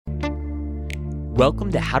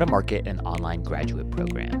Welcome to How to Market an Online Graduate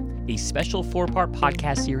Program, a special 4-part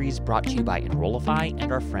podcast series brought to you by Enrollify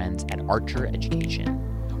and our friends at Archer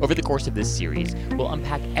Education. Over the course of this series, we'll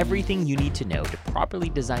unpack everything you need to know to properly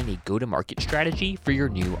design a go-to-market strategy for your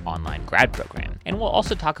new online grad program. And we'll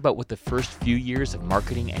also talk about what the first few years of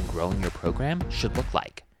marketing and growing your program should look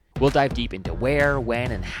like. We'll dive deep into where,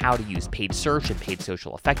 when, and how to use paid search and paid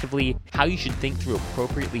social effectively, how you should think through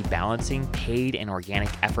appropriately balancing paid and organic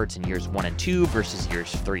efforts in years 1 and 2 versus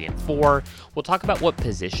years 3 and 4. We'll talk about what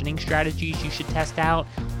positioning strategies you should test out.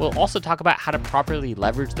 We'll also talk about how to properly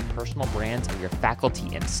leverage the personal brands of your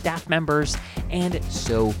faculty and staff members, and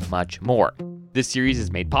so much more. This series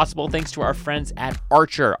is made possible thanks to our friends at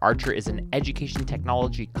Archer. Archer is an education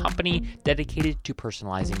technology company dedicated to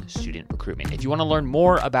personalizing student recruitment. If you want to learn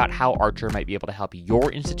more about how Archer might be able to help your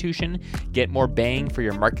institution get more bang for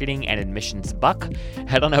your marketing and admissions buck,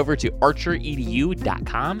 head on over to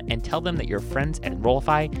archeredu.com and tell them that your friends at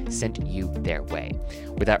Enrollify sent you their way.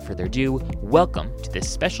 Without further ado, welcome to this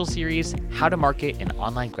special series, How to Market an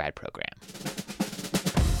Online Grad Program.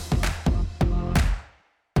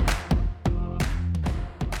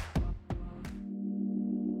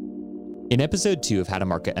 In episode 2 of How to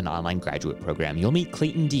Market an Online Graduate Program, you'll meet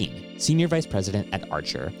Clayton Dean, Senior Vice President at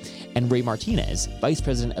Archer, and Ray Martinez, Vice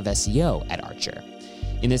President of SEO at Archer.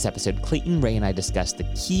 In this episode, Clayton, Ray, and I discuss the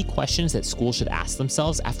key questions that schools should ask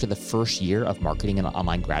themselves after the first year of marketing an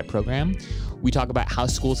online grad program. We talk about how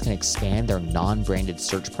schools can expand their non-branded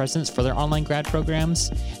search presence for their online grad programs.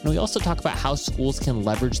 And we also talk about how schools can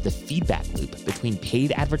leverage the feedback loop between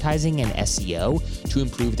paid advertising and SEO to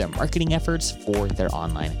improve their marketing efforts for their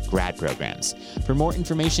online grad programs. For more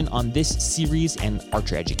information on this series and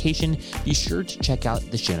Archer Education, be sure to check out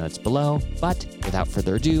the show notes below. But without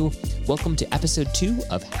further ado, welcome to episode 2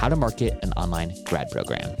 of How to Market an Online Grad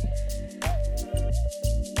Program.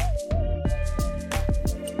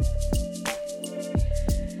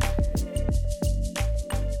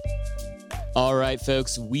 All right,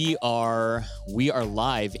 folks, we are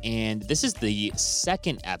live, and this is the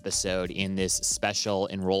second episode in this special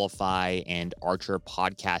Enrollify and Archer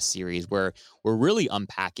podcast series where we're really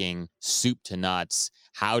unpacking soup to nuts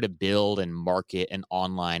how to build and market an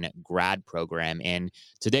online grad program. And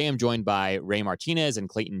today I'm joined by Ray Martinez and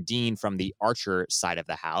Clayton Dean from the Archer side of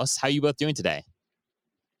the house. How are you both doing today?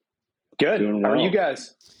 Good. Doing well. How are you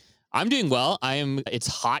guys? I'm doing well. It's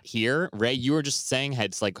hot here. Ray, you were just saying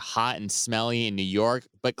it's like hot and smelly in New York,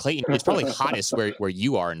 but Clayton, it's probably hottest where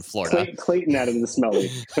you are in Florida. Clayton added the smelly.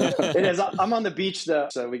 It is. I'm on the beach though,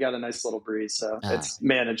 so we got a nice little breeze, so it's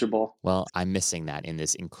manageable. Well, I'm missing that in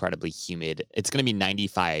this incredibly humid. It's going to be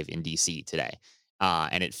 95 in DC today.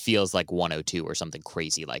 And it feels like 102 or something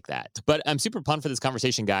crazy like that. But I'm super pumped for this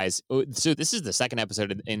conversation, guys. So this is the second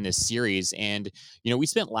episode in this series. And, we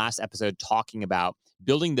spent last episode talking about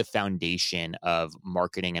building the foundation of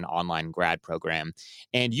marketing an online grad program.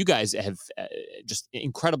 And you guys have just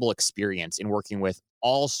incredible experience in working with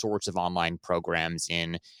all sorts of online programs,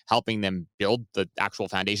 in helping them build the actual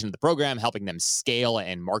foundation of the program, helping them scale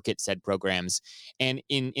and market said programs. And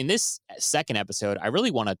in this second episode, I really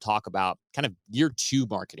want to talk about kind of year 2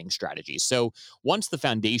 marketing strategies. So once the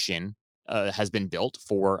foundation has been built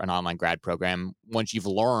for an online grad program, once you've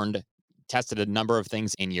tested a number of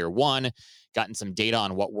things in year 1, gotten some data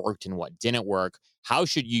on what worked and what didn't work, how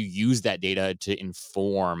should you use that data to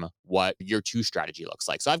inform what year 2 strategy looks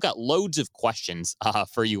like? So I've got loads of questions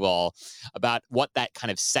for you all about what that kind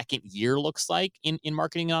of second year looks like in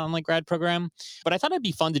marketing an online grad program. But I thought it'd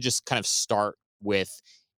be fun to just kind of start with,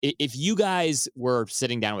 if you guys were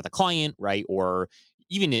sitting down with a client, right, or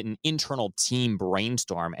even an internal team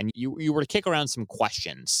brainstorm, and you were to kick around some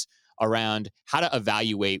questions around how to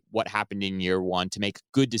evaluate what happened in year 1 to make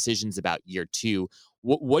good decisions about year 2.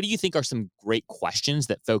 What do you think are some great questions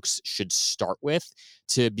that folks should start with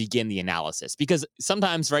to begin the analysis? Because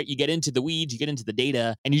sometimes, right, you get into the weeds, you get into the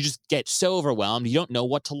data, and you just get so overwhelmed, you don't know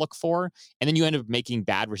what to look for, and then you end up making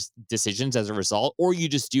bad decisions as a result, or you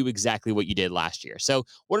just do exactly what you did last year. So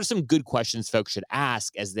what are some good questions folks should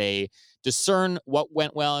ask as they discern what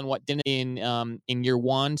went well and what didn't in year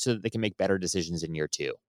 1 so that they can make better decisions in year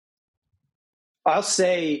 2? I'll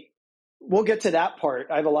say we'll get to that part.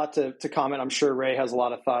 I have a lot to comment. I'm sure Ray has a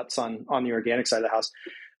lot of thoughts on the organic side of the house.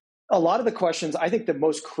 A lot of the questions, I think the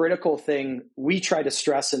most critical thing we try to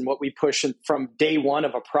stress and what we push from day 1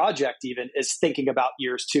 of a project even is thinking about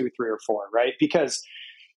years 2, 3, or 4, right? Because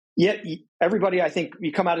everybody, I think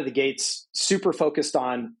we come out of the gates super focused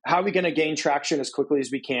on how are we going to gain traction as quickly as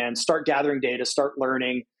we can, start gathering data, start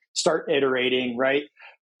learning, start iterating, right?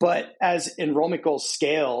 But as enrollment goals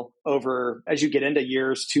scale over, as you get into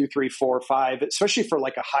years 2, 3, 4, 5, especially for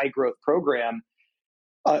like a high growth program,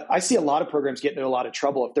 I see a lot of programs get into a lot of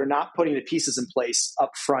trouble if they're not putting the pieces in place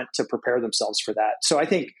up front to prepare themselves for that. So I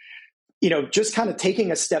think, just kind of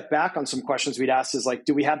taking a step back on some questions we'd ask is like,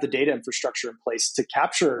 do we have the data infrastructure in place to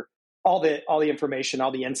capture all the information,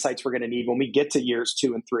 all the insights we're going to need when we get to years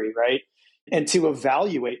 2 and 3, right? And to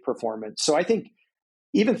evaluate performance. So I think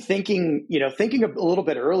even thinking a little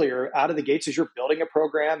bit earlier out of the gates as you're building a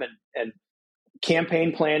program and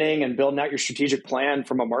campaign planning and building out your strategic plan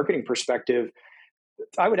from a marketing perspective,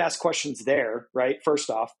 I would ask questions there, right? First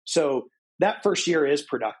off. So that first year is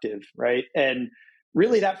productive, right? And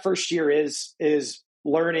really that first year is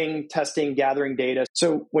learning, testing, gathering data.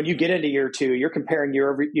 So when you get into year 2, you're comparing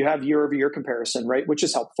you have year over year comparison, right? Which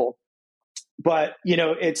is helpful. But,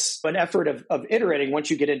 it's an effort of iterating once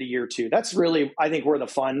you get into year 2. That's really, I think, where the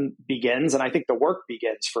fun begins. And I think the work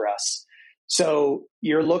begins for us. So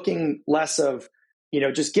you're looking less of,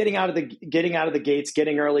 just getting out of the gates,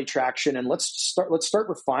 getting early traction, and let's start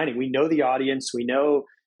refining. We know the audience. We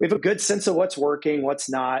have a good sense of what's working, what's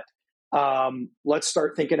not. Let's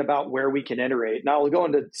start thinking about where we can iterate. Now, I'll go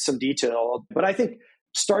into some detail, but I think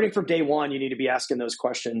starting from day 1, you need to be asking those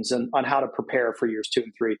questions on how to prepare for years 2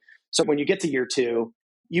 and 3. So when you get to year 2,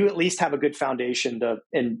 you at least have a good foundation data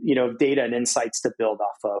and insights to build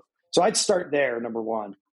off of. So I'd start there, number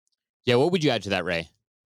 1. Yeah. What would you add to that, Ray?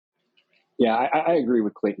 Yeah, I agree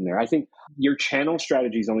with Clayton there. I think your channel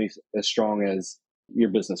strategy is only as strong as your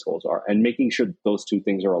business goals are, and making sure those two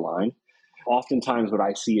things are aligned. Oftentimes what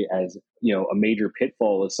I see as, a major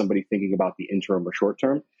pitfall is somebody thinking about the interim or short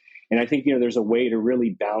term. And I think, there's a way to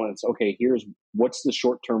really balance, okay, here's what's the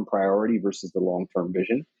short-term priority versus the long-term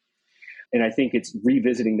vision. And I think it's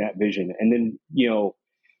revisiting that vision. And then,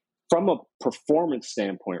 from a performance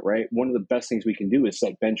standpoint, right, one of the best things we can do is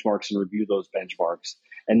set benchmarks and review those benchmarks,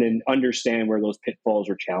 and then understand where those pitfalls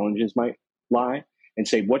or challenges might lie and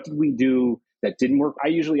say, what did we do that didn't work? I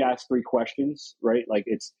usually ask 3 questions, right? Like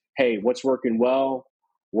it's, hey, what's working well?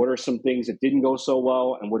 What are some things that didn't go so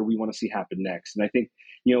well? And what do we want to see happen next? And I think,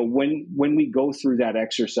 when we go through that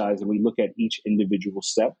exercise and we look at each individual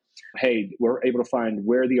step, hey, we're able to find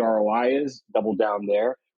where the ROI is, double down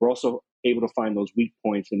there. We're also able to find those weak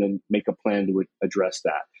points and then make a plan to address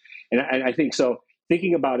that. And I think so.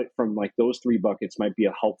 Thinking about it from like those 3 buckets might be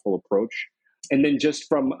a helpful approach. And then just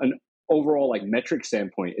from an overall like metric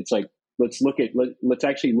standpoint, it's like, let's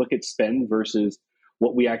actually look at spend versus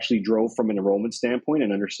what we actually drove from an enrollment standpoint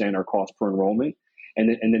and understand our cost per enrollment, and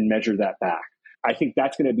then measure that back. I think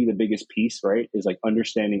that's going to be the biggest piece, right? Is like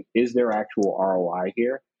understanding, is there actual ROI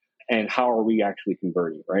here, and how are we actually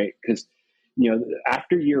converting, right? Because,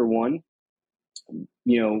 after year 1,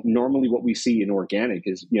 normally what we see in organic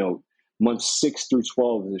is, months 6 through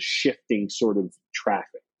 12 is a shifting sort of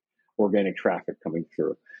traffic, organic traffic coming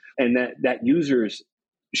through. And that user's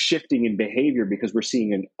shifting in behavior because we're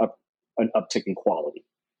seeing an uptick in quality.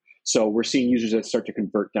 So we're seeing users that start to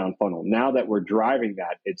convert down funnel. Now that we're driving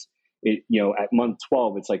that, at month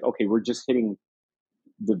 12, it's like, okay, we're just hitting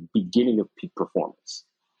the beginning of peak performance.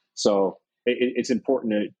 So it's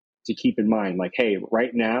important to keep in mind, like, hey,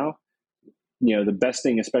 right now, the best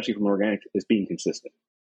thing, especially from organic, is being consistent.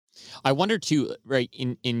 I wonder too, right,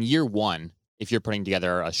 in year 1, if you're putting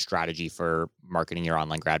together a strategy for marketing your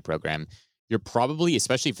online grad program, you're probably,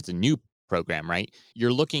 especially if it's a new program, right,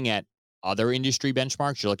 you're looking at other industry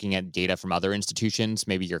benchmarks. You're looking at data from other institutions,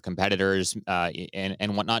 maybe your competitors,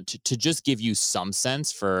 and whatnot, to just give you some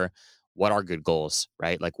sense for what are good goals,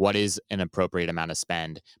 right? Like what is an appropriate amount of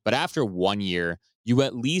spend. But after 1 year, you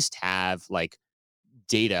at least have like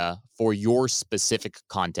data for your specific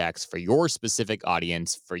context, for your specific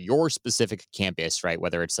audience, for your specific campus, right?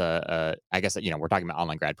 Whether it's I guess, we're talking about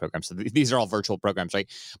online grad programs. So these are all virtual programs, right?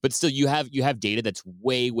 But still you have data that's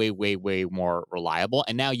way, way, way, way more reliable.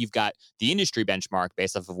 And now you've got the industry benchmark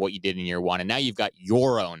based off of what you did in year 1. And now you've got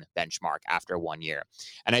your own benchmark after 1 year.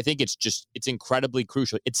 And I think it's incredibly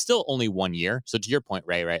crucial. It's still only 1 year. So to your point,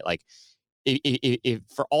 Ray, right? Like, if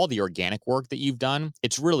for all the organic work that you've done,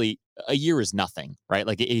 it's really a year is nothing, right?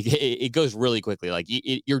 Like it goes really quickly. Like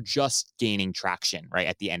you're just gaining traction, right,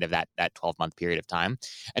 at the end of that 12-month period of time.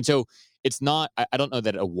 And so it's not. I don't know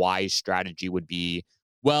that a wise strategy would be,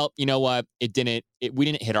 well, you know what, we didn't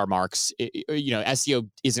hit our marks. SEO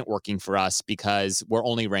isn't working for us because we're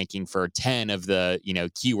only ranking for 10 of the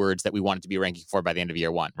keywords that we wanted to be ranking for by the end of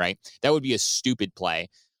year 1, right? That would be a stupid play.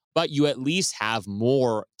 But you at least have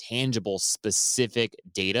more tangible, specific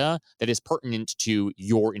data that is pertinent to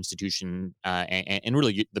your institution and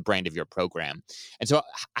really the brand of your program. And so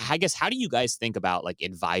I guess, how do you guys think about like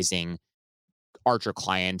advising Archer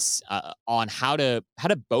clients on how to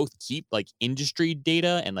both keep like industry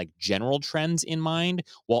data and like general trends in mind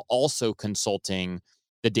while also consulting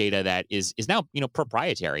the data that is now,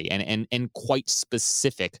 proprietary and quite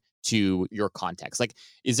specific to your context. Like,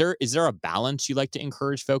 is there a balance you like to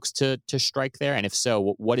encourage folks to strike there? And if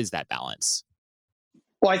so, what is that balance?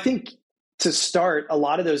 Well, I think to start, a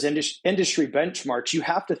lot of those industry benchmarks, you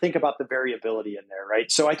have to think about the variability in there,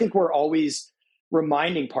 right? So I think we're always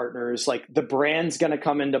reminding partners, like, the brand's going to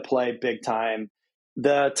come into play big time.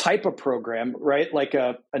 The type of program, right? Like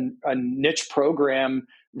a niche program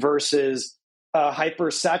versus a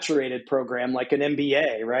hyper saturated program like an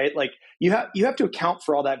MBA, right? Like, you have to account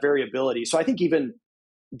for all that variability. So I think even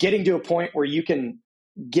getting to a point where you can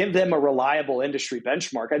give them a reliable industry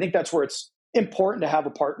benchmark, I think that's where it's important to have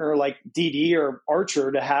a partner like DD or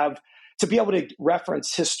Archer to be able to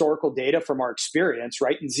reference historical data from our experience,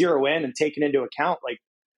 right? And zero in and take it into account, like,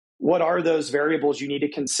 what are those variables you need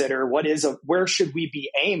to consider? Where should we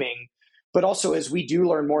be aiming? But also, as we do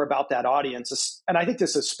learn more about that audience, and I think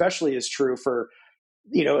this especially is true for,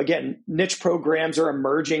 again, niche programs or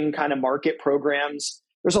emerging kind of market programs,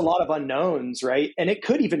 there's a lot of unknowns, right? And it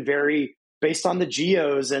could even vary based on the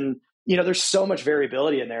geos, and, there's so much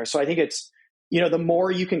variability in there. So I think it's, the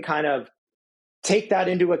more you can kind of take that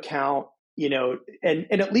into account, and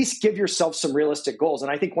at least give yourself some realistic goals.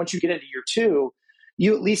 And I think once you get into year 2,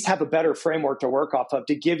 you at least have a better framework to work off of,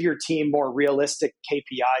 to give your team more realistic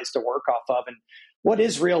KPIs to work off of. And what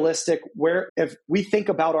is realistic, where if we think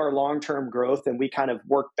about our long-term growth and we kind of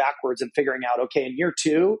work backwards and figuring out, okay, in year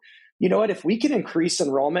 2, you know what, if we can increase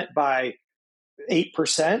enrollment by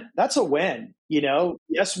 8%, that's a win.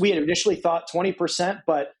 Yes, we had initially thought 20%,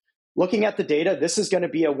 but looking at the data, this is going to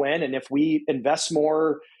be a win. And if we invest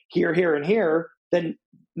more here, and here, then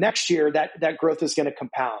next year that growth is going to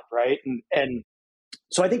compound, right? And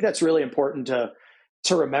so I think that's really important to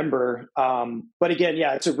remember. But again,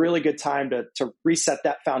 yeah, it's a really good time to reset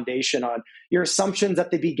that foundation on your assumptions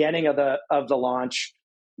at the beginning of the launch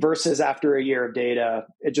versus after a year of data.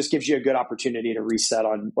 It just gives you a good opportunity to reset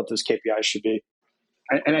on what those KPIs should be.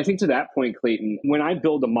 And I think to that point, Clayton, when I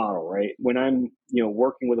build a model, right, when I'm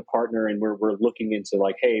working with a partner and we're looking into,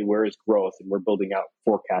 like, hey, where is growth, and we're building out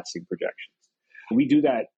forecasting projections, we do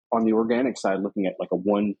that on the organic side, looking at like a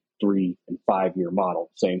 1, 3, and 5 year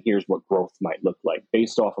model, saying here's what growth might look like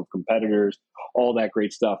based off of competitors, all that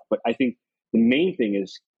great stuff. But I think the main thing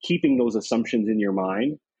is keeping those assumptions in your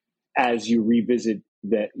mind as you revisit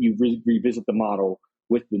the model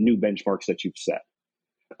with the new benchmarks that you've set.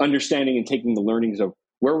 Understanding and taking the learnings of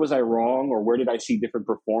where was I wrong, or where did I see different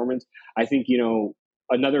performance. I think,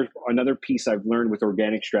 another piece I've learned with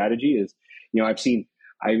organic strategy is, I've seen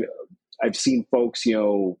folks,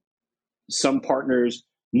 some partners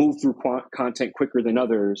move through content quicker than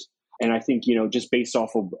others. And I think, just based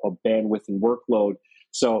off of bandwidth and workload.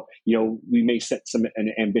 So, we may set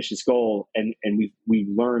an ambitious goal and we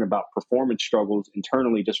learn about performance struggles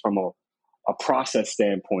internally just from a process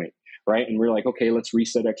standpoint, right? And we're like, okay, let's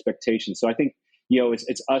reset expectations. So I think,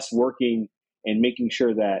 it's us working and making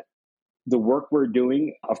sure that the work we're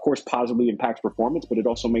doing, of course, positively impacts performance, but it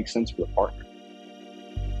also makes sense for the partner.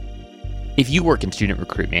 If you work in student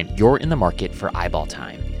recruitment, you're in the market for eyeball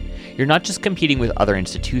time. You're not just competing with other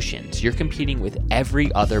institutions, you're competing with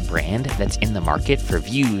every other brand that's in the market for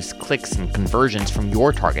views, clicks, and conversions from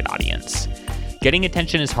your target audience. Getting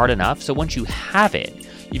attention is hard enough, so once you have it,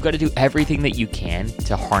 you've got to do everything that you can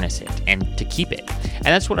to harness it and to keep it. And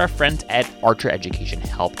that's what our friends at Archer Education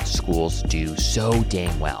helped schools do so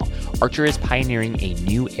dang well. Archer is pioneering a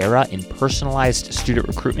new era in personalized student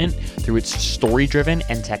recruitment through its story-driven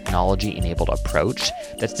and technology-enabled approach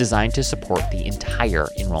that's designed to support the entire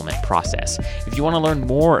enrollment process. If you want to learn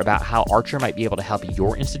more about how Archer might be able to help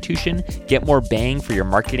your institution get more bang for your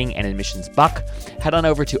marketing and admissions buck, head on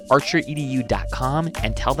over to archeredu.com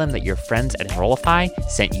and tell them that your friends at Enrollify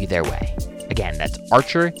sent you their way. Again, that's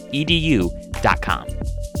archeredu.com.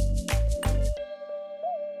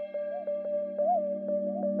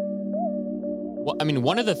 Well, I mean,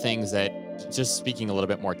 one of the things that, just speaking a little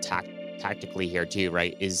bit more tactically here too,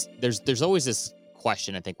 right, is there's always this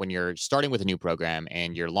question, I think, when you're starting with a new program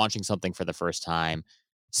and you're launching something for the first time,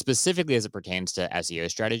 specifically as it pertains to SEO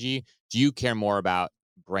strategy, do you care more about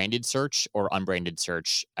branded search or unbranded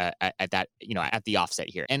search at that, at the offset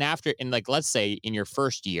here? And like, let's say in your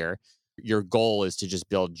first year, your goal is to just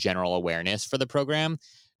build general awareness for the program.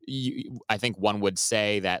 I think one would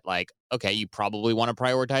say that, like, okay, you probably want to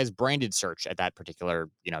prioritize branded search at that particular,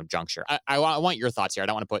 juncture. I want your thoughts here. I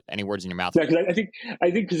don't want to put any words in your mouth. Yeah, because I think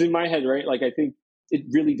because in my head, right, like, I think it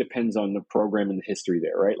really depends on the program and the history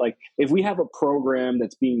there, right? Like, if we have a program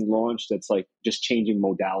that's being launched that's like just changing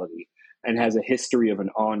modality and has a history of an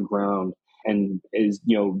on ground and is,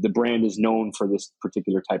 the brand is known for this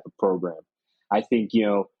particular type of program, I think,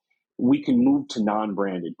 we can move to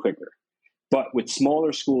non-branded quicker. But with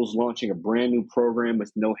smaller schools launching a brand new program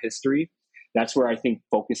with no history, that's where I think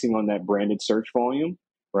focusing on that branded search volume,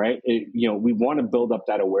 right? We want to build up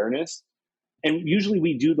that awareness. And usually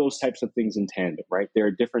we do those types of things in tandem, right? There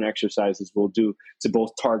are different exercises we'll do to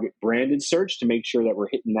both target branded search to make sure that we're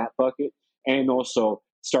hitting that bucket, and also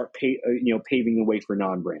start paving the way for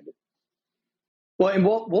non-branded. Well, and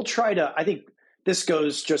we'll try to, I think this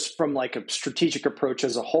goes just from like a strategic approach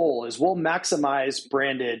as a whole, is we'll maximize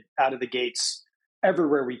branded out of the gates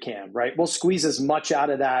everywhere we can, right? We'll squeeze as much out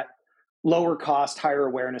of that lower cost, higher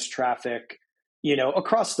awareness traffic,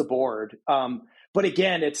 across the board. But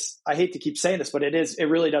again, I hate to keep saying this, but it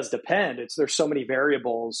really does depend. There's so many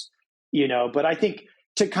variables, but I think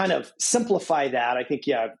to kind of simplify that, I think,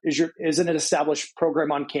 is it an established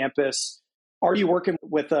program on campus? Are you working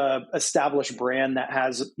with a established brand that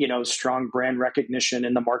has, strong brand recognition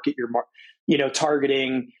in the market you're,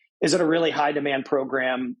 targeting? Is it a really high demand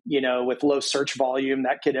program, with low search volume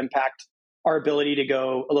that could impact our ability to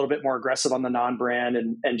go a little bit more aggressive on the non-brand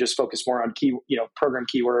and just focus more on program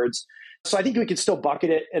keywords? So I think we could still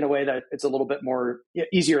bucket it in a way that it's a little bit more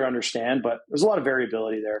easier to understand, but there's a lot of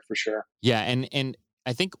variability there for sure. Yeah, and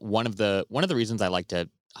I think one of the reasons I like to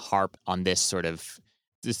harp on this sort of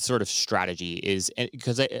strategy is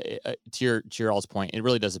because to your all's point, it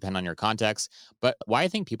really does depend on your context. But why I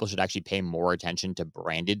think people should actually pay more attention to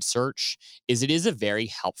branded search is it is a very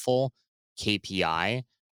helpful KPI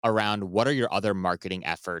around what are your other marketing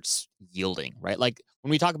efforts yielding, right? Like when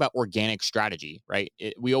we talk about organic strategy, right?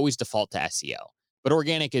 We always default to SEO, but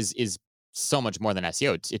organic is so much more than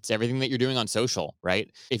SEO. It's everything that you're doing on social, right?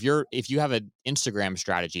 If you have an Instagram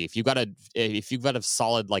strategy, if you've got a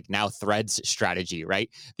solid like now Threads strategy, right?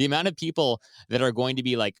 The amount of people that are going to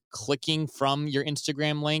be like clicking from your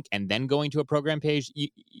Instagram link and then going to a program page,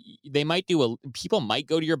 people might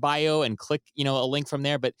go to your bio and click, a link from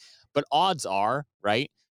there, but odds are, right,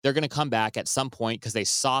 they're going to come back at some point because they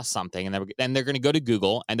saw something, and then they're going to go to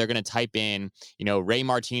Google and they're going to type in, Ray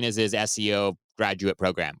Martinez's SEO graduate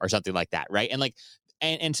program or something like that, right? And like,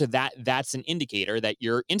 and so that's an indicator that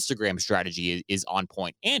your Instagram strategy is on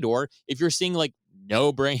point. And or if you're seeing like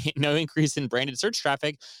no increase in branded search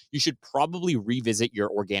traffic, you should probably revisit your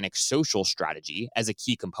organic social strategy as a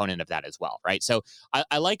key component of that as well, right? So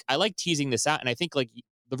I like teasing this out, and I think like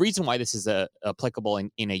the reason why this is applicable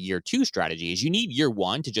in a year 2 strategy is you need year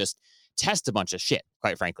 1 to just test a bunch of shit,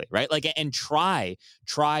 quite frankly, right? Like, and try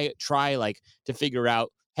like to figure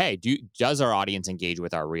out, hey, does our audience engage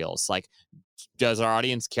with our reels? Like, does our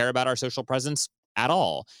audience care about our social presence at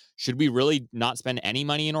all? Should we really not spend any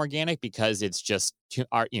money in organic because it's just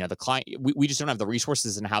the client, we just don't have the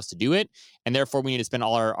resources in house to do it, and therefore we need to spend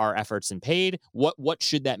all our efforts in paid? What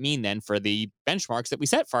should that mean then for the benchmarks that we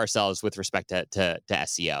set for ourselves with respect to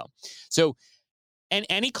SEO? So, and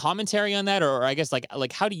any commentary on that, or I guess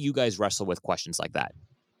like how do you guys wrestle with questions like that?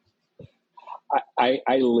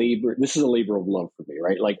 I labor. This is a labor of love for me,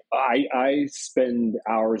 right? Like I spend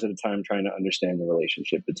hours at a time trying to understand the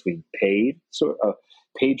relationship between paid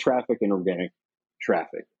traffic and organic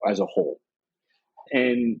traffic as a whole.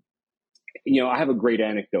 And I have a great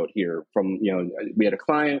anecdote here from we had a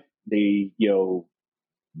client. They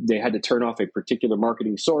had to turn off a particular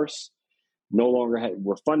marketing source. No longer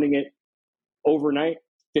were funding it. Overnight,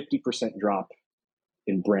 50% drop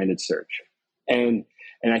in branded search. And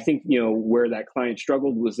I think, where that client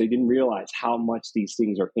struggled was they didn't realize how much these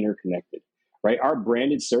things are interconnected, right? Our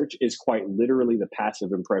branded search is quite literally the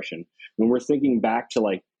passive impression. When we're thinking back to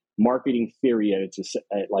like marketing theory at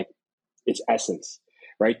its essence,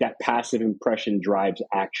 right? That passive impression drives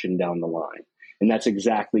action down the line. And that's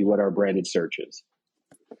exactly what our branded search is.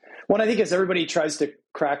 Well, I think as everybody tries to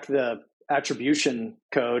crack the attribution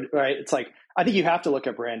code, right? It's like, I think you have to look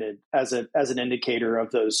at branded as an indicator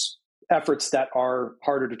of those efforts that are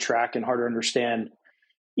harder to track and harder to understand.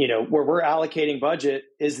 Where we're allocating budget,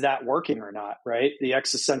 is that working or not, right? The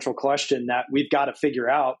existential question that we've got to figure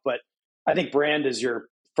out. But I think brand is your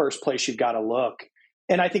first place you've got to look.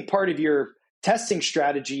 And I think part of your testing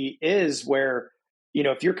strategy is where,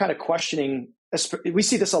 if you're kind of questioning, we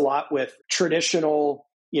see this a lot with traditional,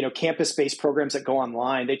 campus-based programs that go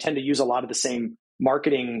online. They tend to use a lot of the same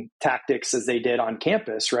marketing tactics as they did on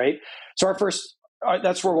campus, right? So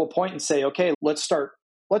that's where we'll point and say, okay, let's start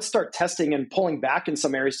testing and pulling back in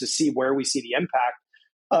some areas to see where we see the impact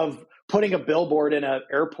of putting a billboard in an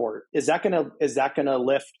airport. Is that going to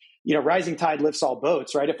lift? Rising tide lifts all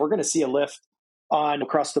boats, right? If we're going to see a lift on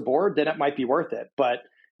across the board, then it might be worth it. But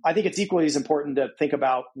I think it's equally as important to think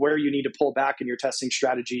about where you need to pull back in your testing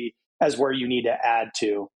strategy as where you need to add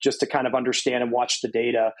to, just to kind of understand and watch the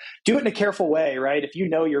data. Do it in a careful way, right? If you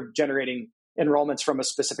know you're generating enrollments from a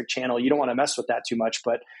specific channel, you don't want to mess with that too much.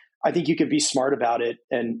 But I think you could be smart about it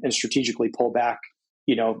and strategically pull back,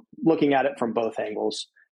 looking at it from both angles.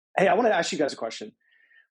 Hey, I want to ask you guys a question.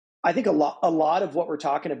 I think a lot of what we're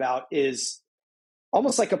talking about is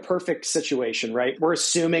almost like a perfect situation, right? We're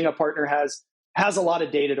assuming a partner has a lot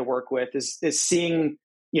of data to work with, is seeing,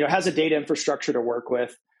 has a data infrastructure to work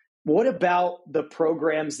with. What about the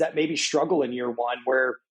programs that maybe struggle in year one,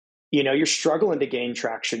 where, you're struggling to gain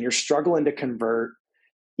traction, you're struggling to convert?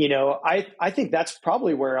 I think that's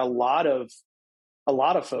probably where a lot of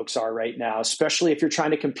folks are right now, especially if you're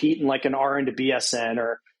trying to compete in like an RN to BSN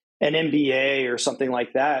or an MBA or something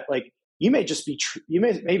like that. Like, you may just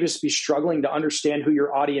be struggling to understand who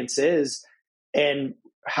your audience is and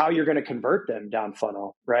how you're going to convert them down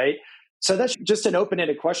funnel, right? So that's just an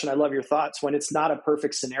open-ended question. I love your thoughts. When it's not a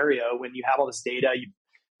perfect scenario, when you have all this data, you've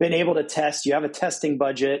been able to test, you have a testing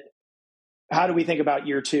budget. How do we think about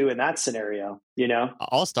year two in that scenario?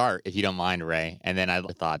 I'll start, if you don't mind, Ray, and then I have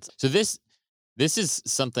thoughts. So this is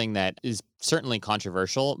something that is certainly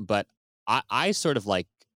controversial, but I sort of like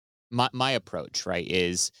my approach, right,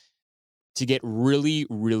 is to get really,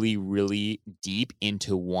 really, really deep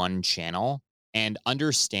into one channel and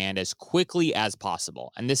understand as quickly as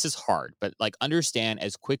possible. And this is hard, but like, understand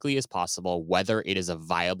as quickly as possible whether it is a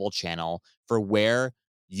viable channel for where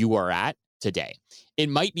you are at today. It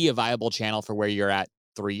might be a viable channel for where you're at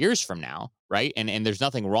 3 years from now, right? And there's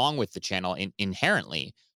nothing wrong with the channel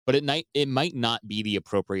inherently, but it might not be the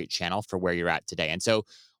appropriate channel for where you're at today. And so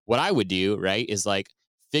what I would do, right, is like,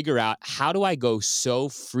 figure out, how do I go so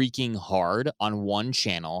freaking hard on one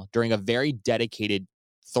channel during a very dedicated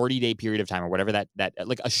 30-day period of time, or whatever that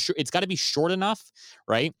like it's got to be short enough,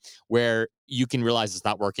 right, where you can realize it's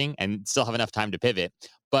not working and still have enough time to pivot,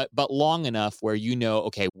 but long enough where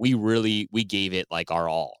okay, we gave it like our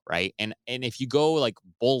all, right? And if you go like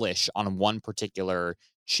bullish on one particular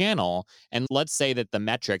channel, and let's say that the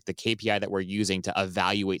metric, the KPI that we're using to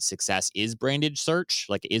evaluate success is branded search,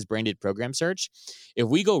 like is branded program search. If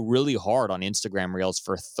we go really hard on Instagram Reels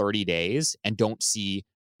for 30 days and don't see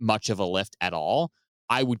much of a lift at all,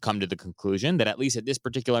 I would come to the conclusion that, at least at this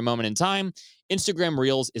particular moment in time, Instagram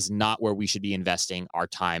Reels is not where we should be investing our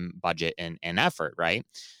time, budget, and effort, right?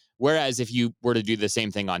 Whereas if you were to do the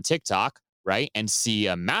same thing on TikTok, right, and see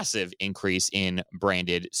a massive increase in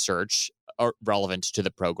branded search or relevant to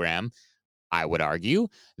the program, I would argue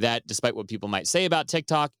that despite what people might say about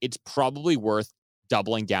TikTok, it's probably worth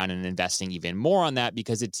doubling down and investing even more on that,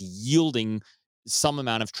 because it's yielding some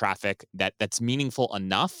amount of traffic that's meaningful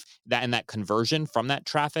enough that conversion from that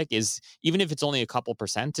traffic is, even if it's only a couple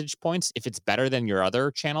percentage points, if it's better than your other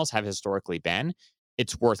channels have historically been,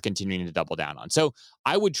 it's worth continuing to double down on. So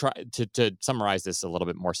I would try to summarize this a little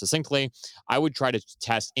bit more succinctly. I would try to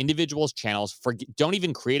test individuals' channels. Don't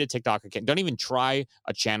even create a TikTok account. Don't even try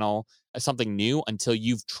a channel, something new, until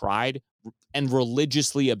you've tried and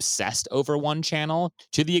religiously obsessed over one channel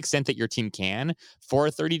to the extent that your team can for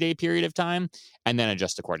a 30-day period of time, and then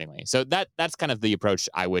adjust accordingly. So that's kind of the approach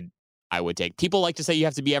I would take. People like to say you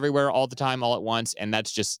have to be everywhere all the time, all at once, and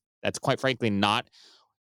that's quite frankly not.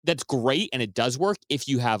 That's great, and it does work if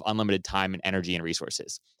you have unlimited time and energy and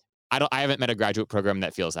resources. I haven't met a graduate program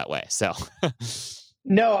that feels that way. So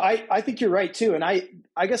no, I think you're right too. And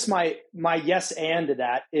I guess my yes and to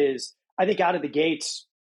that is, I think out of the gates,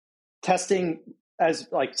 testing as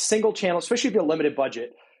like single channel, especially if you have a limited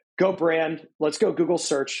budget, go brand, let's go Google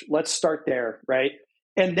search, let's start there, right?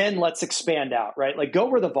 And then let's expand out, right? Like, go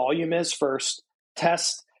where the volume is first,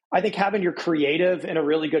 test. I think having your creative in a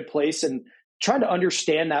really good place and trying to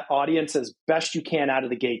understand that audience as best you can out of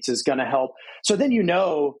the gates is going to help. So then,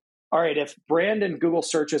 all right, if brand and Google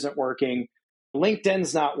search isn't working,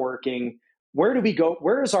 LinkedIn's not working, where do we go?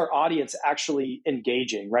 Where is our audience actually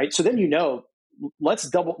engaging, right? So then, let's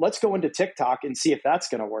go into TikTok and see if that's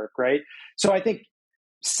going to work, right? So I think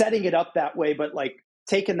setting it up that way, but like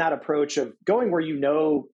taking that approach of going where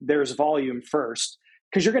there's volume first,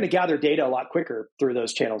 because you're going to gather data a lot quicker through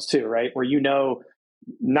those channels too, right? Where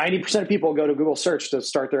 90% of people go to Google search to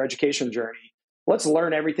start their education journey. Let's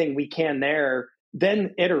learn everything we can there,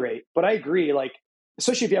 then iterate. But I agree, like,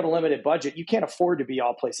 especially if you have a limited budget, you can't afford to be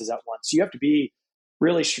all places at once. You have to be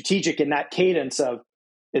really strategic in that cadence of,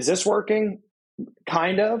 is this working?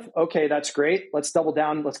 Kind of. Okay, that's great. Let's double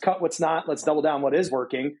down. Let's cut what's not. Let's double down what is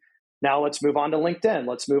working. Now let's move on to LinkedIn.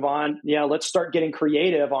 Let's move on. Let's start getting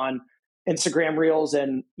creative on Instagram Reels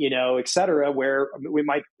and, et cetera, where we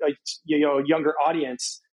might, a younger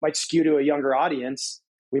audience might skew to a younger audience.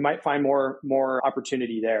 We might find more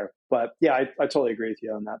opportunity there. But yeah, I totally agree with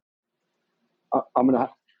you on that. I'm gonna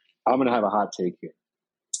have a hot take here,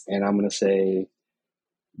 and I'm gonna say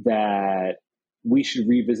that we should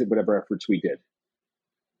revisit whatever efforts we did,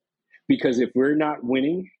 because if we're not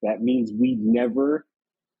winning, that means we never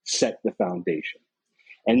set the foundation.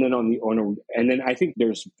 And then and then I think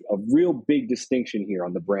there's a real big distinction here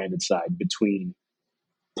on the branded side between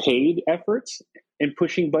paid efforts and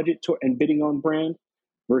pushing budget and bidding on brand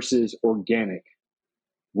versus organic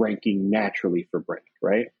ranking naturally for brand,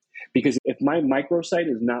 right? Because if my microsite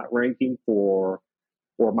is not ranking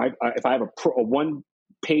if I have a one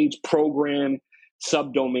page program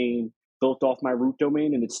subdomain built off my root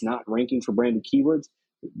domain and it's not ranking for branded keywords,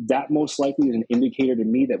 that most likely is an indicator to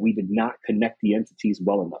me that we did not connect the entities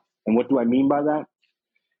well enough. And what do I mean by that?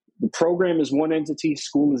 The program is one entity,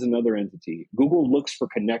 school is another entity. Google looks for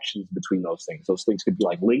connections between those things. Those things could be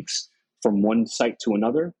like links from one site to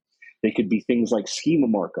another. They could be things like schema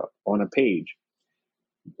markup on a page.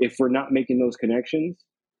 If we're not making those connections,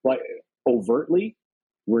 like overtly,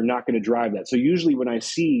 we're not going to drive that. So usually when I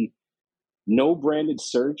see no branded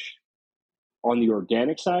search on the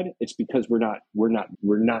organic side, it's because we're not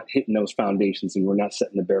hitting those foundations, and we're not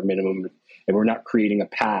setting the bare minimum, and we're not creating a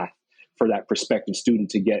path for that prospective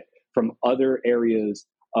student to get from other areas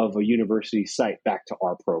of a university site back to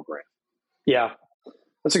our program. Yeah,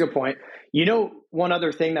 that's a good point. One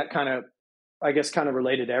other thing that kind of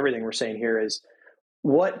related to everything we're saying here is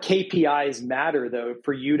what KPIs matter, though,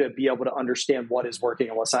 for you to be able to understand what is working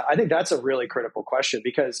and what's not. I think that's a really critical question,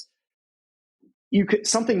 because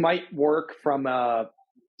something might work from a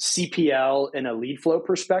CPL and a lead flow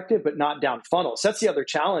perspective, but not down funnel. So that's the other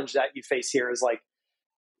challenge that you face here is like,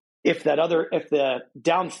 if the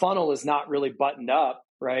down funnel is not really buttoned up,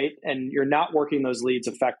 right, and you're not working those leads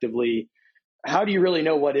effectively, how do you really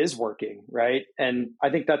know what is working, right? And I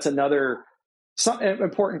think that's another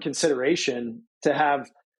important consideration to have.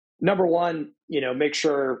 Number one, make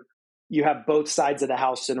sure you have both sides of the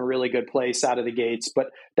house in a really good place out of the gates, but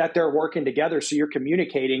that they're working together so you're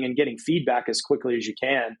communicating and getting feedback as quickly as you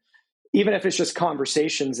can, even if it's just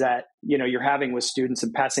conversations that you're having with students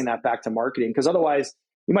and passing that back to marketing. Because otherwise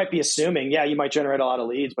you might be assuming, you might generate a lot of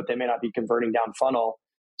leads, but they may not be converting down funnel.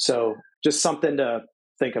 So just something to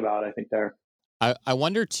think about, I think there. I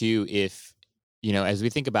wonder too if, as we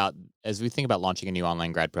think about launching a new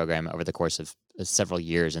online grad program over the course of several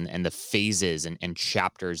years and the phases and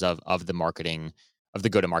chapters of the marketing, of the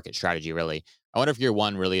go-to-market strategy, really, I wonder if year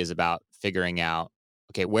one really is about figuring out,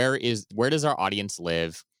 okay, where does our audience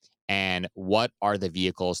live, and what are the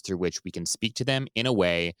vehicles through which we can speak to them in a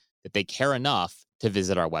way that they care enough to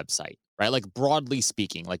visit our website, right? Like broadly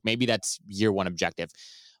speaking, like maybe that's year one objective.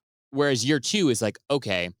 Whereas year two is like,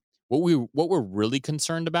 okay, what we're really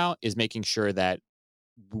concerned about is making sure that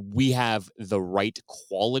we have the right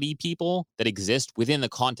quality people that exist within the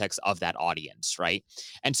context of that audience, right?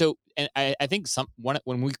 And so, and I think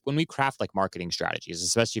when we craft like marketing strategies,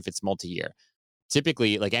 especially if it's multi-year,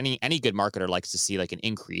 typically like any good marketer likes to see like an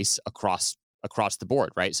increase across the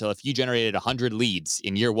board, right? So if you generated 100 leads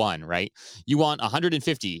in year one, right, you want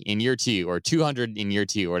 150 in year two, or 200 in year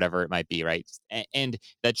two, or whatever it might be, right? And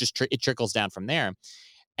that just it trickles down from there.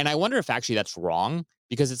 And I wonder if actually that's wrong,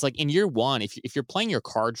 because it's like in year one, if you're playing your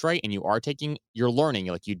cards right and you're learning,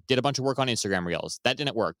 like you did a bunch of work on Instagram Reels, that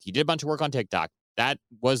didn't work. You did a bunch of work on TikTok, that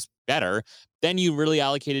was better. Then you really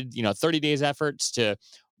allocated, 30 days efforts to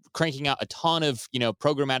cranking out a ton of,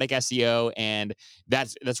 programmatic SEO, and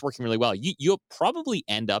that's working really well. You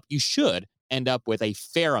should end up with a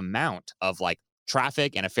fair amount of like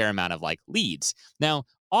traffic and a fair amount of like leads. Now,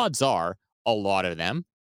 odds are a lot of them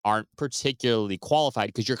aren't particularly qualified,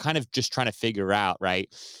 because you're kind of just trying to figure out,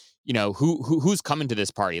 right, who's coming to this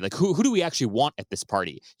party, like who do we actually want at this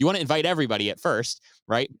party. You want to invite everybody at first,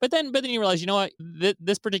 right? But then you realize, what,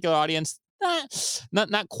 this particular audience,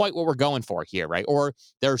 not quite what we're going for here, right? Or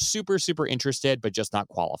they're super super interested but just not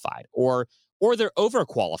qualified, or they're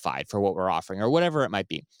overqualified for what we're offering, or whatever it might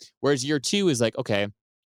be. Whereas year two is like, okay,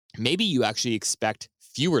 maybe you actually expect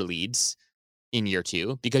fewer leads in year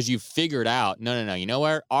two, because you've figured out, no, you know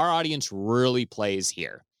where our audience really plays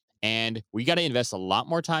here, and we got to invest a lot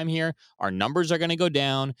more time here. Our numbers are going to go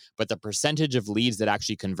down, but the percentage of leads that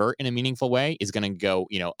actually convert in a meaningful way is going to go,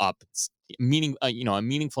 up, a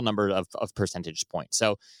meaningful number of percentage points.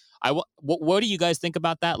 So what do you guys think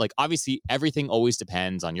about that? Like, obviously everything always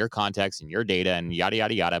depends on your context and your data and yada,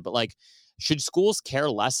 yada, yada. But like, should schools care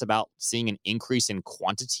less about seeing an increase in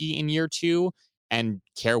quantity in year two and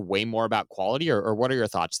care way more about quality, or what are your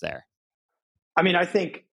thoughts there? I mean, I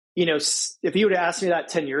think, if you would have asked me that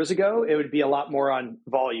 10 years ago, it would be a lot more on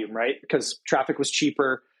volume, right? Because traffic was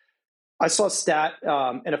cheaper. I saw a stat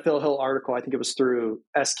in a Phil Hill article, I think it was through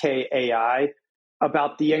SKAI,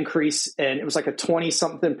 about the increase, and it was like a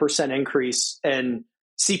 20-something% increase in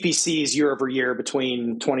CPCs year over year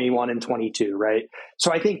between 21 and 22, right?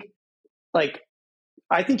 So I think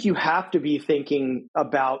you have to be thinking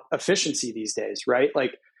about efficiency these days, right?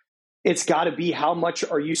 Like it's got to be how much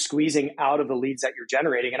are you squeezing out of the leads that you're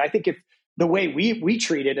generating. And I think if the way we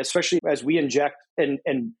treat it, especially as we inject and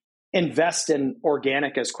invest in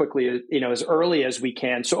organic as quickly, as early as we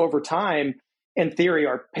can. So over time, in theory,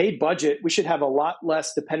 our paid budget, we should have a lot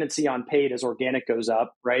less dependency on paid as organic goes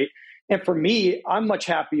up, right? And for me, I'm much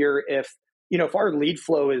happier if our lead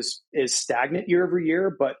flow is stagnant year over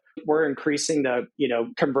year, but we're increasing the,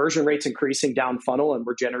 conversion rates increasing down funnel and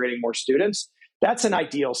we're generating more students. That's an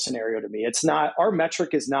ideal scenario to me. It's not, our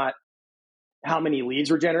metric is not how many leads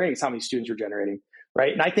we're generating, it's how many students we're generating,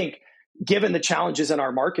 right? And I think given the challenges in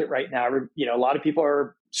our market right now, a lot of people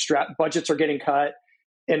are budgets are getting cut,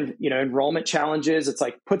 and enrollment challenges. It's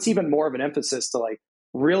like puts even more of an emphasis to like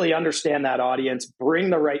really understand that audience, bring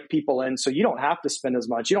the right people in, so you don't have to spend as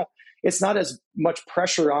much. It's not as much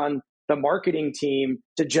pressure on the marketing team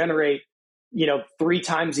to generate 3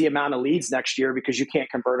 times the amount of leads next year because you can't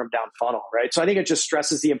convert them down funnel, right? So I think it just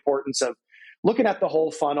stresses the importance of looking at the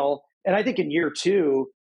whole funnel. And I think in year 2,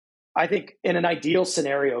 I think in an ideal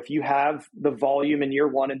scenario, if you have the volume in year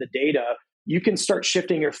 1 and the data, you can start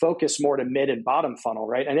shifting your focus more to mid and bottom funnel,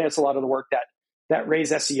 right? I think it's a lot of the work that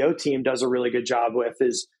Ray's SEO team does a really good job with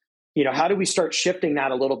is, how do we start shifting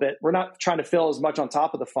that a little bit? We're not trying to fill as much on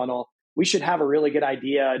top of the funnel. We should have a really good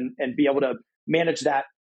idea and be able to manage that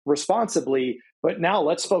responsibly. But now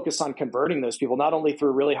let's focus on converting those people, not only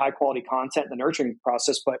through really high quality content in the nurturing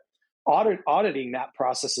process, but auditing that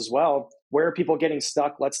process as well. Where are people getting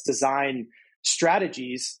stuck? Let's design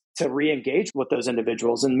strategies to re-engage with those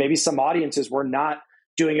individuals. And maybe some audiences we're not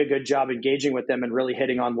doing a good job engaging with them and really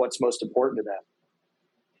hitting on what's most important to them.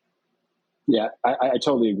 Yeah, I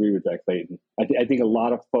totally agree with that, Clayton. I think a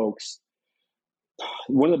lot of folks,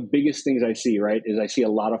 one of the biggest things I see, right, is I see a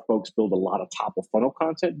lot of folks build a lot of top of funnel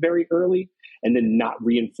content very early and then not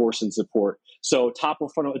reinforce and support. So top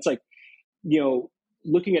of funnel, it's like,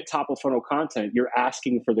 looking at top of funnel content, you're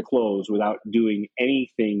asking for the close without doing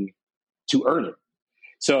anything to earn it.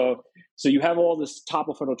 So you have all this top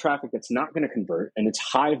of funnel traffic that's not going to convert and it's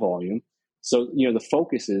high volume. So, the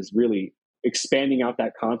focus is really expanding out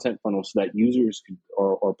that content funnel so that users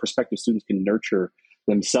or prospective students can nurture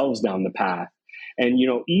themselves down the path. And,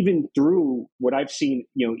 even through what I've seen,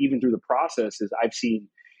 even through the process is I've seen,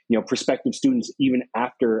 prospective students, even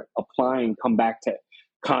after applying, come back to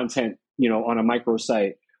content, on a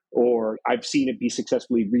microsite, or I've seen it be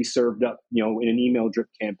successfully reserved up, in an email drip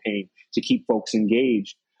campaign to keep folks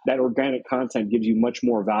engaged. That organic content gives you much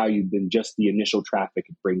more value than just the initial traffic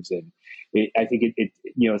it brings in. I think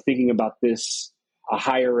thinking about this, a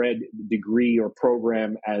higher ed degree or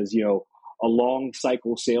program as, a long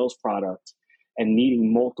cycle sales product and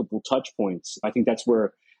needing multiple touch points. I think that's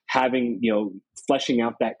where having, fleshing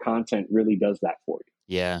out that content really does that for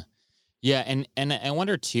you. Yeah. Yeah. And I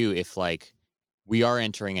wonder too, if like we are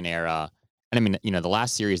entering an era, and I mean, the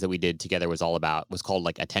last series that we did together was called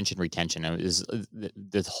like attention retention. And it was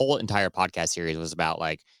the whole entire podcast series was about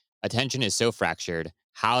like attention is so fractured.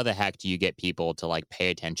 How the heck do you get people to like pay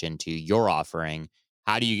attention to your offering?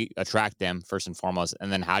 How do you attract them first and foremost?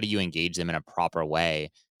 And then how do you engage them in a proper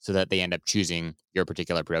way so that they end up choosing your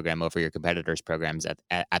particular program over your competitors' programs at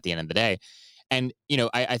the end of the day? And,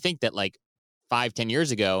 I think that like 5-10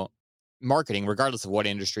 years ago, marketing, regardless of what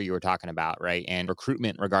industry you were talking about, right? And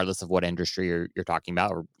recruitment, regardless of what industry you're talking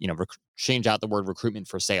about, or, change out the word recruitment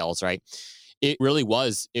for sales, right? It really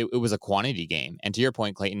was, it was a quantity game. And to your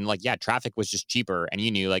point, Clayton, like, yeah, traffic was just cheaper. And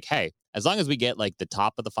you knew like, hey, as long as we get like the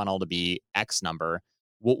top of the funnel to be X number,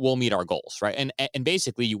 we'll meet our goals, right? And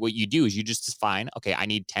basically what you do is you just define, okay, I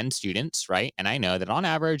need 10 students, right? And I know that on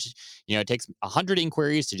average, it takes 100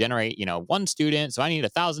 inquiries to generate, 1 student. So I need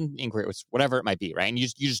 1,000 inquiries, whatever it might be, right? And you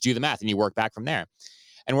just do the math and you work back from there.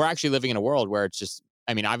 And we're actually living in a world where it's just,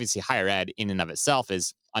 I mean, obviously higher ed in and of itself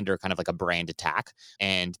is under kind of like a brand attack,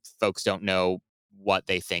 and folks don't know what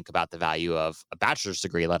they think about the value of a bachelor's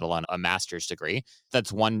degree, let alone a master's degree.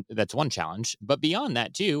 That's one challenge. But beyond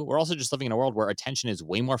that too, we're also just living in a world where attention is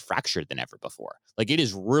way more fractured than ever before. Like it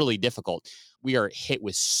is really difficult. We are hit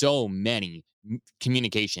with so many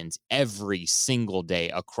communications every single day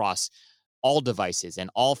across all devices and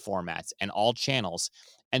all formats and all channels.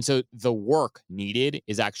 And so the work needed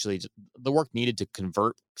to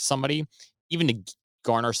convert somebody, even to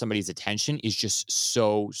garner somebody's attention, is just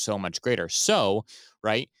so much greater. So,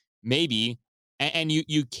 right, maybe, and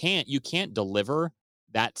you can't deliver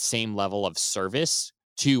that same level of service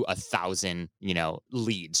to 1,000,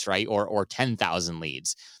 leads, right? Or 10,000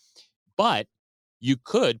 leads. But you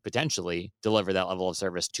could potentially deliver that level of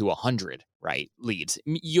service to 100, right? Leads.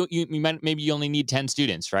 Maybe you only need 10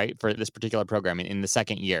 students, right? For this particular program in the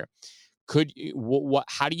second year.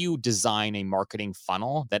 How do you design a marketing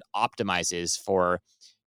funnel that optimizes for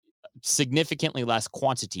significantly less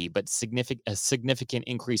quantity, but a significant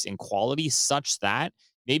increase in quality, such that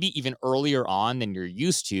maybe even earlier on than you're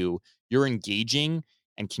used to, you're engaging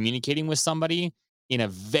and communicating with somebody in a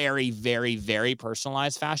very, very, very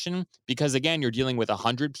personalized fashion? Because again, you're dealing with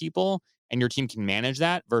 100 people and your team can manage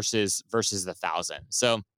that versus the 1,000.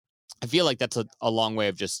 So I feel like that's a long way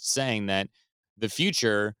of just saying that the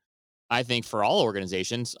future, I think, for all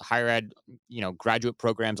organizations, higher ed, graduate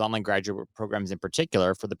programs, online graduate programs in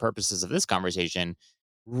particular, for the purposes of this conversation,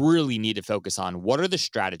 really need to focus on what are the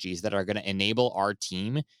strategies that are going to enable our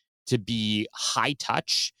team to be high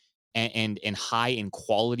touch and high in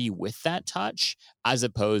quality with that touch, as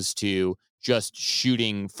opposed to just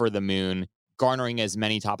shooting for the moon, garnering as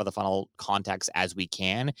many top of the funnel contacts as we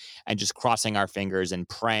can, and just crossing our fingers and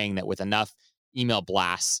praying that with enough email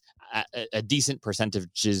blasts, a decent percentage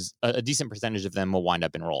of them will wind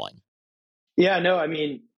up enrolling. Yeah, no, I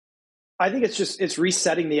mean, I think it's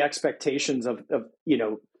resetting the expectations of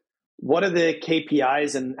what are the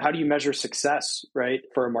KPIs and how do you measure success, right,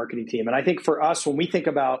 for a marketing team? And I think for us, when we think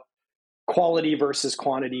about quality versus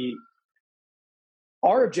quantity,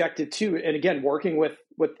 our objective too, and again, working with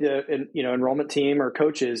the enrollment team or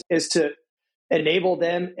coaches, is to enable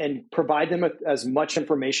them and provide them with as much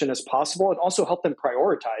information as possible, and also help them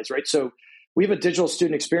prioritize, right? So we have a digital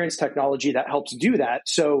student experience technology that helps do that.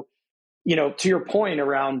 So, to your point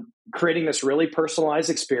around creating this really personalized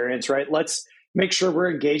experience, right? Let's make sure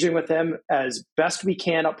we're engaging with them as best we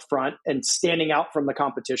can up front and standing out from the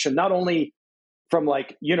competition, not only from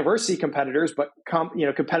like university competitors, but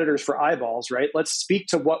competitors for eyeballs, right? Let's speak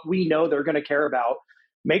to what we know they're going to care about.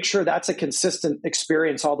 Make sure that's a consistent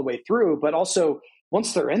experience all the way through. But also,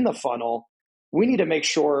 once they're in the funnel, we need to make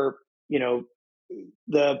sure,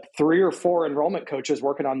 the 3 or 4 enrollment coaches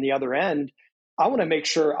working on the other end, I want to make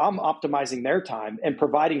sure I'm optimizing their time and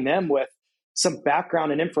providing them with some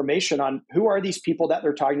background and information on who are these people that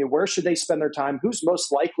they're talking to, where should they spend their time, who's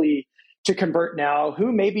most likely to convert now,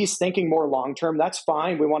 who maybe is thinking more long-term. That's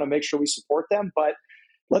fine. We want to make sure we support them, but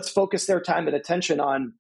let's focus their time and attention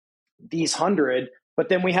on these 100. But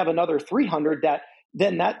then we have another 300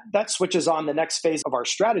 that switches on the next phase of our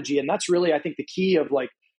strategy. And that's really, I think, the key of like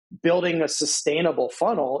building a sustainable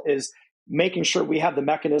funnel, is making sure we have the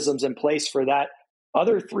mechanisms in place for that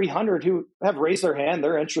other 300 who have raised their hand,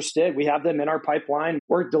 they're interested. We have them in our pipeline.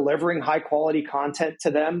 We're delivering high quality content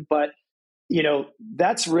to them. But,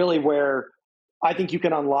 that's really where I think you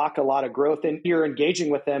can unlock a lot of growth, and you're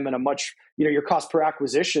engaging with them in a much, your cost per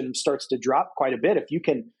acquisition starts to drop quite a bit if you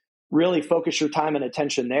can really focus your time and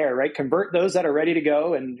attention there, right? Convert those that are ready to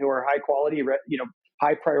go and who are high quality,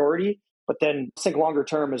 high priority, but then think longer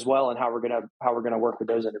term as well, and how we're gonna work with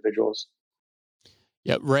those individuals.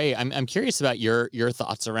 Yeah, Ray, I'm curious about your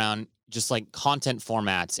thoughts around just like content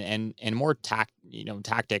formats and more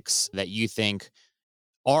tactics that you think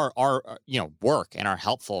are work and are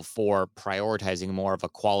helpful for prioritizing more of a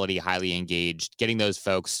quality, highly engaged, getting those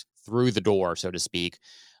folks through the door, so to speak.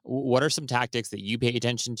 What are some tactics that you pay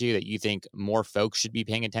attention to that you think more folks should be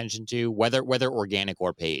paying attention to, whether organic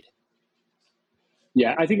or paid?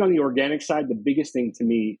 Yeah, I think on the organic side, the biggest thing to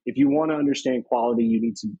me, if you want to understand quality, you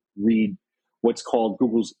need to read what's called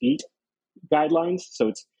Google's EAT guidelines. So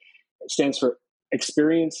it stands for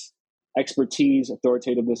experience, expertise,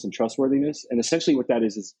 authoritativeness, and trustworthiness. And essentially what that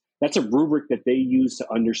is that's a rubric that they use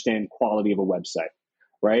to understand quality of a website,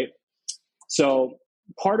 right? So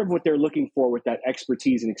part of what they're looking for with that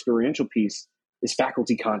expertise and experiential piece is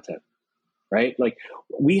faculty content, right? Like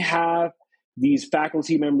we have these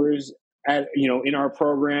faculty members in our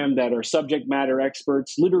program that are subject matter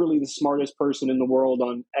experts, literally the smartest person in the world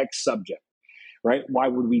on X subject, right? Why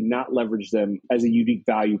would we not leverage them as a unique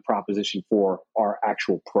value proposition for our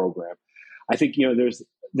actual program? I think,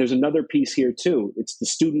 there's another piece here too. It's the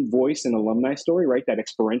student voice and alumni story, right? That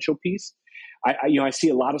experiential piece. I see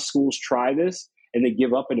a lot of schools try this and they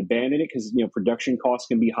give up and abandon it because, production costs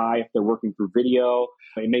can be high if they're working through video.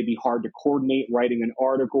 It may be hard to coordinate writing an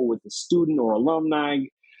article with a student or alumni.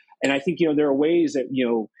 And I think, there are ways that,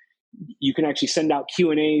 you can actually send out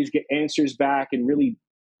Q&As, get answers back, and really,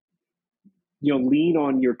 lean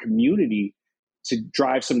on your community to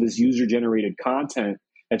drive some of this user-generated content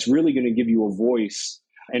that's really going to give you a voice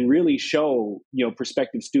and really show,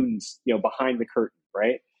 prospective students, behind the curtain,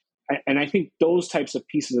 right? And I think those types of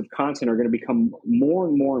pieces of content are going to become more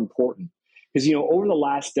and more important Because, over the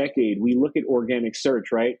last decade, we look at organic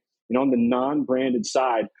search, right? And on the non-branded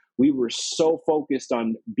side, we were so focused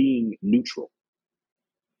on being neutral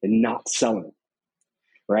and not selling,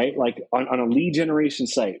 right? Like on a lead generation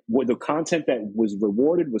site, where the content that was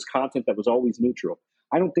rewarded was content that was always neutral.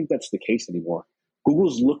 I don't think that's the case anymore.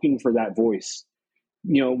 Google's looking for that voice.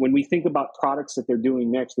 When we think about products that they're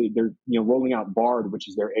doing next, they're rolling out Bard, which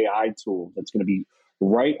is their AI tool that's going to be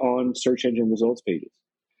right on search engine results pages.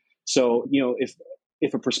 So,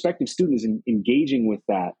 if a prospective student is engaging with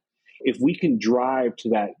that, if we can drive to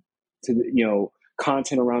that,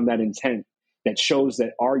 content around that intent that shows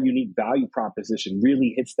that our unique value proposition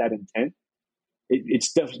really hits that intent,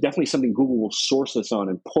 it's definitely something Google will source us on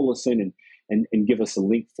and pull us in and give us a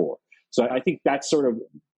link for. So I think that's sort of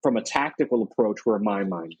from a tactical approach where my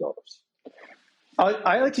mind goes.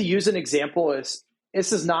 I like to use an example.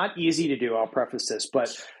 This is not easy to do. I'll preface this,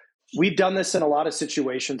 but we've done this in a lot of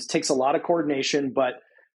situations. It takes a lot of coordination, but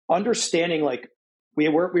understanding, like we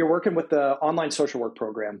were working with the online social work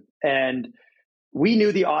program, and we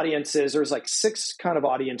knew the audiences. There's like 6 kind of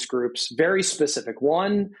audience groups, very specific.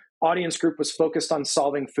 One audience group was focused on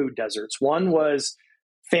solving food deserts. One was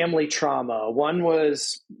family trauma. One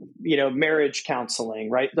was, marriage counseling,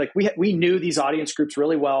 right? Like we knew these audience groups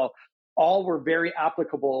really well. All were very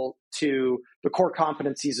applicable to the core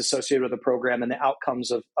competencies associated with the program and the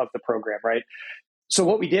outcomes of the program, right? So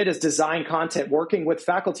what we did is design content working with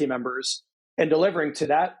faculty members and delivering to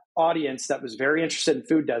that audience that was very interested in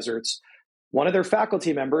food deserts. One of their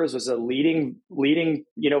faculty members was a leading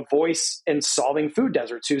voice in solving food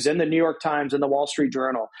deserts, who's in the New York Times and the Wall Street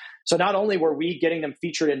Journal. So not only were we getting them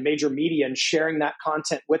featured in major media and sharing that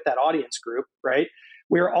content with that audience group, right?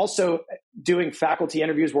 We are also doing faculty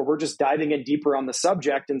interviews where we're just diving in deeper on the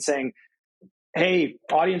subject and saying, hey,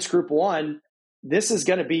 audience group 1, this is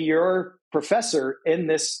going to be your professor in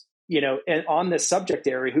this, on this subject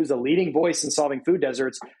area, who's a leading voice in solving food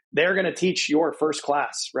deserts. They're going to teach your first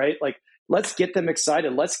class, right? Like, let's get them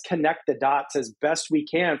excited. Let's connect the dots as best we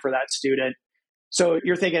can for that student. So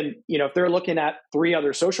you're thinking, if they're looking at 3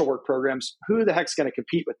 other social work programs, who the heck's going to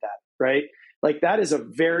compete with that, right? Like, that is a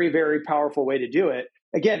very, very powerful way to do it.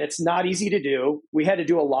 Again, it's not easy to do. We had to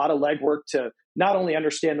do a lot of legwork to not only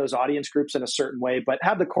understand those audience groups in a certain way, but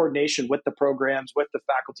have the coordination with the programs, with the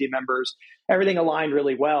faculty members, everything aligned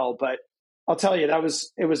really well. But I'll tell you,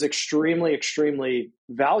 it was extremely, extremely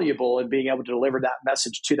valuable in being able to deliver that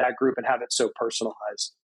message to that group and have it so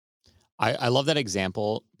personalized. I love that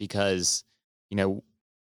example because,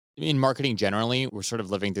 in marketing generally, we're sort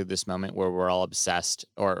of living through this moment where we're all obsessed,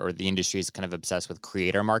 or the industry is kind of obsessed with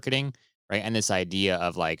creator marketing, right? And this idea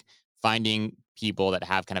of like finding people that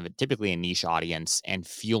have kind of typically a niche audience and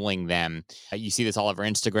fueling them. You see this all over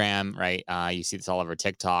Instagram, right? You see this all over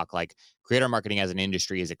TikTok. Like, creator marketing as an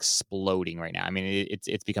industry is exploding right now. I mean,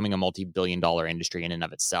 it's becoming a multi-billion-dollar industry in and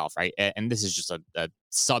of itself, right? And this is just a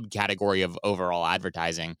subcategory of overall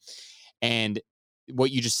advertising. And what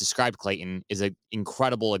you just described, Clayton, is an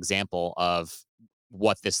incredible example of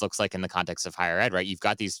what this looks like in the context of higher ed, right? You've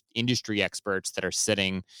got these industry experts that are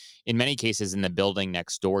sitting, in many cases, in the building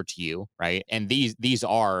next door to you, right? And these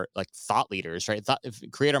are like thought leaders, right?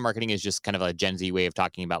 Creator marketing is just kind of a Gen Z way of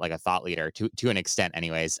talking about like a thought leader to an extent,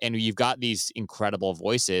 anyways. And you've got these incredible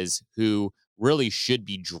voices who really should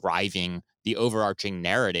be driving the overarching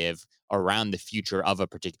narrative around the future of the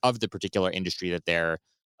particular industry that they're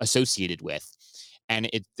associated with. And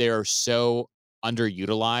they're so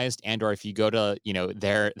underutilized, and or if you go to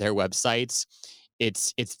their websites,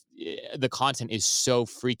 it's the content is so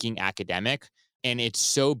freaking academic, and it's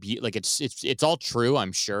so it's all true,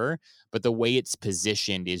 I'm sure, but the way it's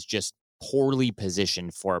positioned is just poorly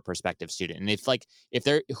positioned for a prospective student. And if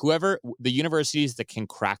they're whoever the universities that can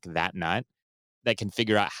crack that nut, that can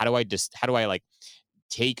figure out how do I like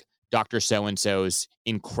take Dr. So-and-so's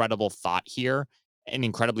incredible thought here, an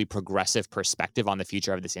incredibly progressive perspective on the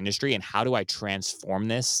future of this industry, and how do I transform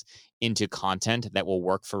this into content that will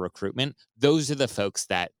work for recruitment? Those are the folks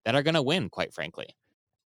that are going to win, quite frankly.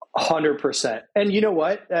 100%. And you know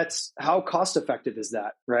what? That's how cost effective is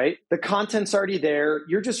that, right? The content's already there.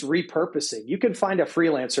 You're just repurposing. You can find a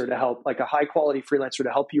freelancer to help, like a high quality freelancer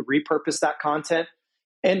to help you repurpose that content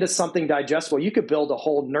into something digestible. You could build a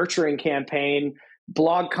whole nurturing campaign,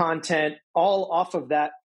 blog content, all off of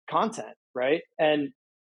that content, right? And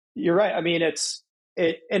you're right. I mean,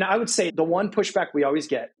 and I would say the one pushback we always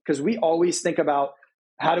get, because we always think about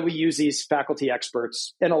how do we use these faculty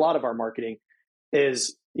experts in a lot of our marketing,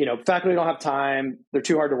 is, faculty don't have time, they're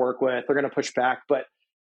too hard to work with, they're going to push back. But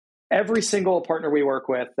every single partner we work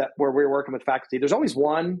with where we're working with faculty, there's always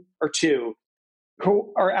 1 or 2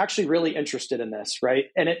 who are actually really interested in this, right?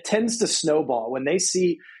 And it tends to snowball when they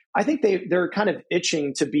see, I think they're kind of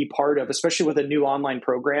itching to be part of, especially with a new online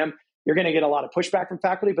program. You're going to get a lot of pushback from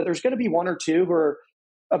faculty, but there's going to be one or two who are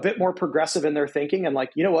a bit more progressive in their thinking and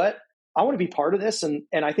like, you know what, I want to be part of this. And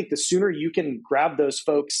I think the sooner you can grab those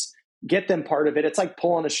folks, get them part of it, it's like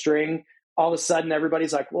pulling a string. All of a sudden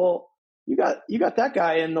everybody's like, well, you got that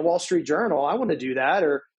guy in the Wall Street Journal. I want to do that.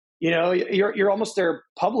 Or, you're almost their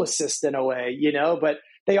publicist in a way, but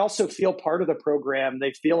they also feel part of the program.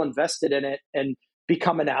 They feel invested in it and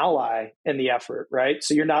become an ally in the effort, right?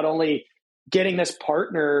 So you're not only getting this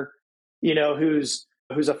partner, who's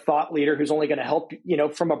a thought leader, who's only going to help,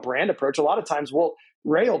 from a brand approach. A lot of times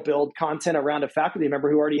Ray will build content around a faculty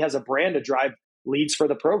member who already has a brand to drive leads for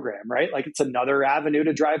the program, right? Like it's another avenue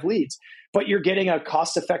to drive leads, but you're getting a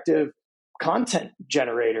cost-effective content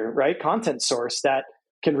generator, right? Content source that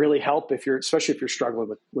can really help especially if you're struggling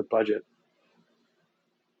with budget.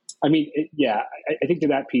 I mean, I think to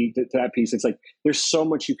that piece, it's like there's so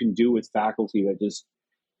much you can do with faculty that just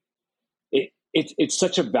it's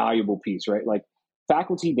such a valuable piece, right? Like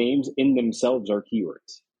faculty names in themselves are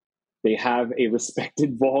keywords. They have a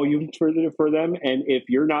respected volume for them, and if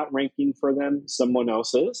you're not ranking for them, someone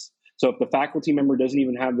else is. So if the faculty member doesn't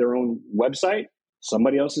even have their own website,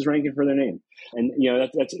 somebody else is ranking for their name. And,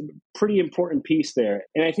 that's a pretty important piece there.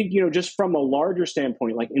 And I think, just from a larger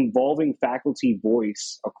standpoint, like involving faculty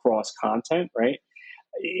voice across content, right?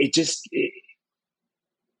 It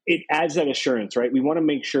adds that assurance, right? We want to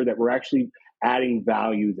make sure that we're actually adding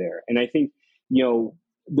value there. And I think,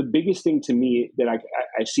 the biggest thing to me that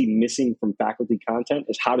I see missing from faculty content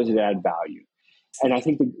is how does it add value? And I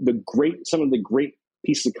think some of the great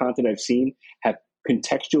pieces of content I've seen have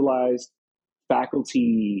contextualized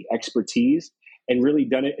faculty expertise and really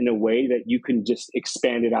done it in a way that you can just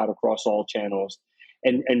expand it out across all channels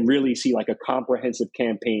and really see like a comprehensive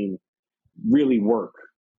campaign really work.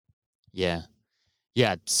 Yeah.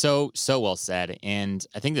 Yeah, so well said. And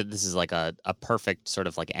I think that this is like a perfect sort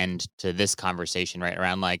of like end to this conversation, right?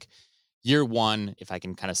 Around like year one, if I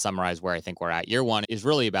can kind of summarize where I think we're at. Year one is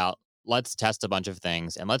really about let's test a bunch of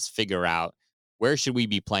things and let's figure out where should we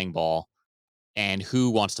be playing ball and who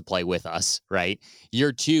wants to play with us, right?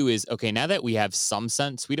 Year two is, okay, now that we have some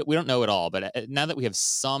sense, we don't know it all, but now that we have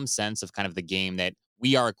some sense of kind of the game that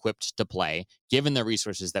we are equipped to play, given the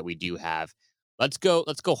resources that we do have, let's go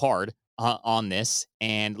hard on this,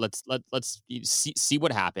 and let's see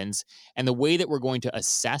what happens. And the way that we're going to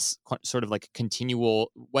assess sort of like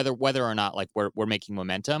continual whether or not like we're making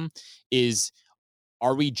momentum is,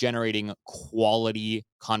 are we generating quality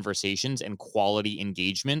conversations and quality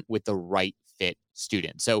engagement with the right fit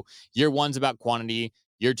student? So year one's about quantity.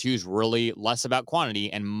 Year two is really less about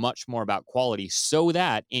quantity and much more about quality, so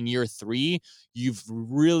that in year three, you've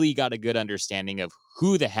really got a good understanding of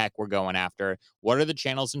who the heck we're going after. What are the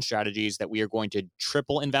channels and strategies that we are going to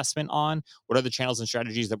triple investment on? What are the channels and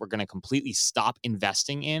strategies that we're going to completely stop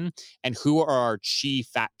investing in? And who are our chief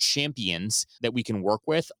champions that we can work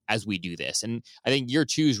with as we do this? And I think year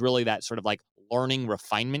two is really that sort of like learning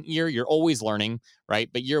refinement year. You're always learning, right?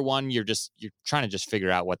 But year one, you're trying to just figure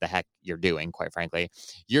out what the heck you're doing, quite frankly.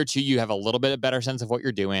 Year two, you have a little bit of better sense of what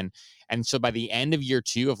you're doing. And so by the end of year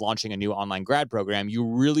two of launching a new online grad program, you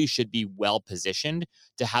really should be well positioned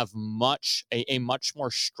to have a much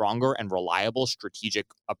more stronger and reliable strategic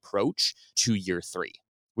approach to year three.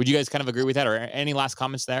 Would you guys kind of agree with that, or any last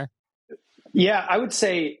comments there? Yeah, I would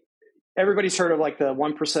say everybody's heard of like the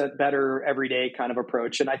 1% better every day kind of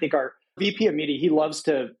approach. And I think our VP of media, he loves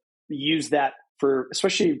to use that for,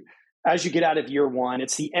 especially as you get out of year one,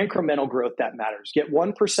 it's the incremental growth that matters. Get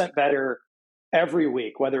 1% better every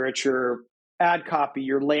week, whether it's your ad copy,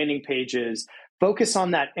 your landing pages, focus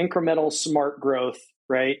on that incremental smart growth,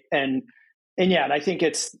 right? And I think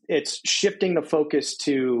it's shifting the focus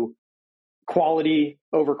to quality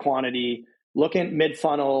over quantity, looking at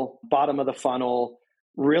mid-funnel, bottom of the funnel,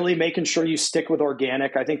 really making sure you stick with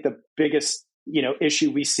organic. I think the biggest,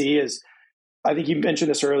 issue we see is, I think you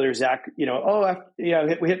mentioned this earlier, Zach,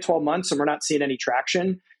 we hit 12 months and we're not seeing any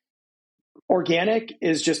traction. Organic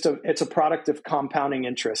is it's a product of compounding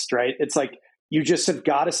interest, right? It's like, you just have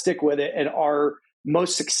got to stick with it. And our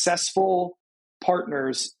most successful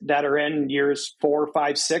partners that are in years 4,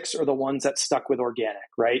 5, 6 are the ones that stuck with organic,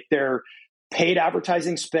 right? Their paid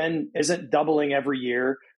advertising spend isn't doubling every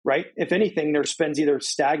year, right? If anything, their spend's either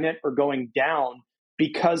stagnant or going down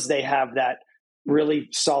because they have that really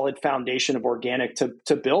solid foundation of organic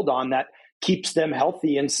to build on that keeps them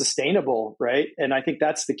healthy and sustainable, right? And I think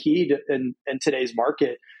that's the key in today's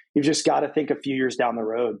market. You've just got to think a few years down the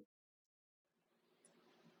road.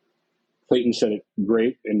 Clayton said it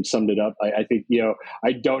great and summed it up. I think,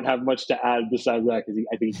 I don't have much to add besides that because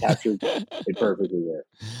I think he captured it perfectly there.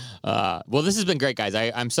 Well, this has been great, guys.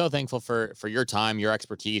 I'm so thankful for your time, your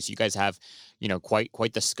expertise. You guys have,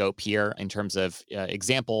 quite the scope here in terms of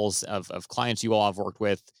examples of clients you all have worked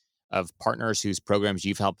with, of partners whose programs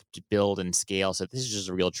you've helped to build and scale. So this is just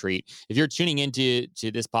a real treat. If you're tuning into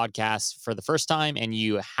this podcast for the first time and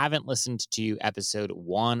you haven't listened to episode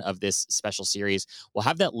 1 of this special series, we'll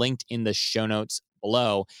have that linked in the show notes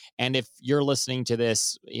below. And if you're listening to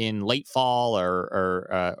this in late fall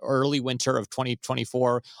or early winter of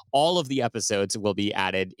 2024, all of the episodes will be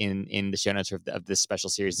added in the show notes of this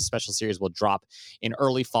special series. The special series will drop in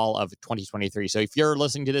early fall of 2023. So if you're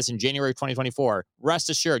listening to this in January of 2024,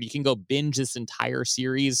 rest assured you can go binge this entire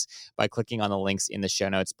series by clicking on the links in the show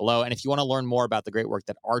notes below. And if you want to learn more about the great work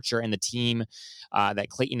that Archer and the team that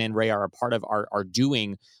Clayton and Ray are a part of are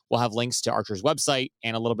doing, we'll have links to Archer's website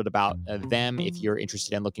and a little bit about them if you're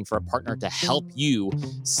interested in looking for a partner to help you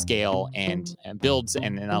scale and build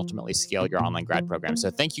and ultimately scale your online grad program.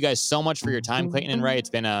 So thank you guys so much for your time, Clayton and Ray. It's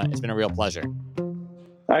been a real pleasure.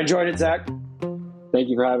 I enjoyed it, Zach. Thank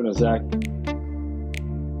you for having us, Zach.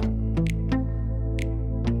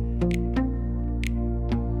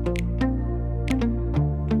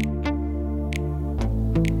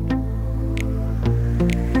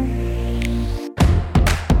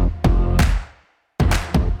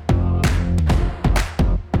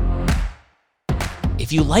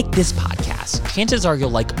 If you like this podcast, chances are you'll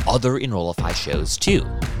like other Enrollify shows too.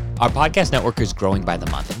 Our podcast network is growing by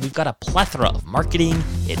the month, and we've got a plethora of marketing,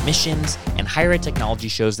 admissions, and higher ed technology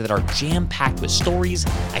shows that are jam-packed with stories,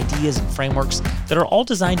 ideas, and frameworks that are all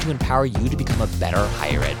designed to empower you to become a better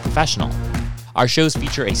higher ed professional. Our shows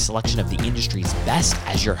feature a selection of the industry's best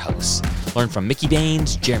as your hosts. Learn from Mickey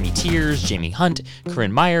Baines, Jeremy Tiers, Jamie Hunt,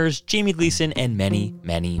 Corinne Myers, Jamie Gleason, and many,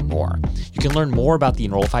 many more. You can learn more about the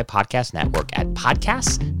Enrollify Podcast Network at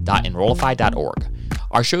podcasts.enrollify.org.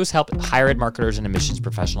 Our shows help higher ed marketers and admissions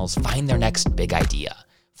professionals find their next big idea.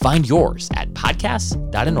 Find yours at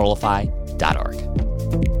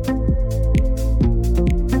podcasts.enrollify.org.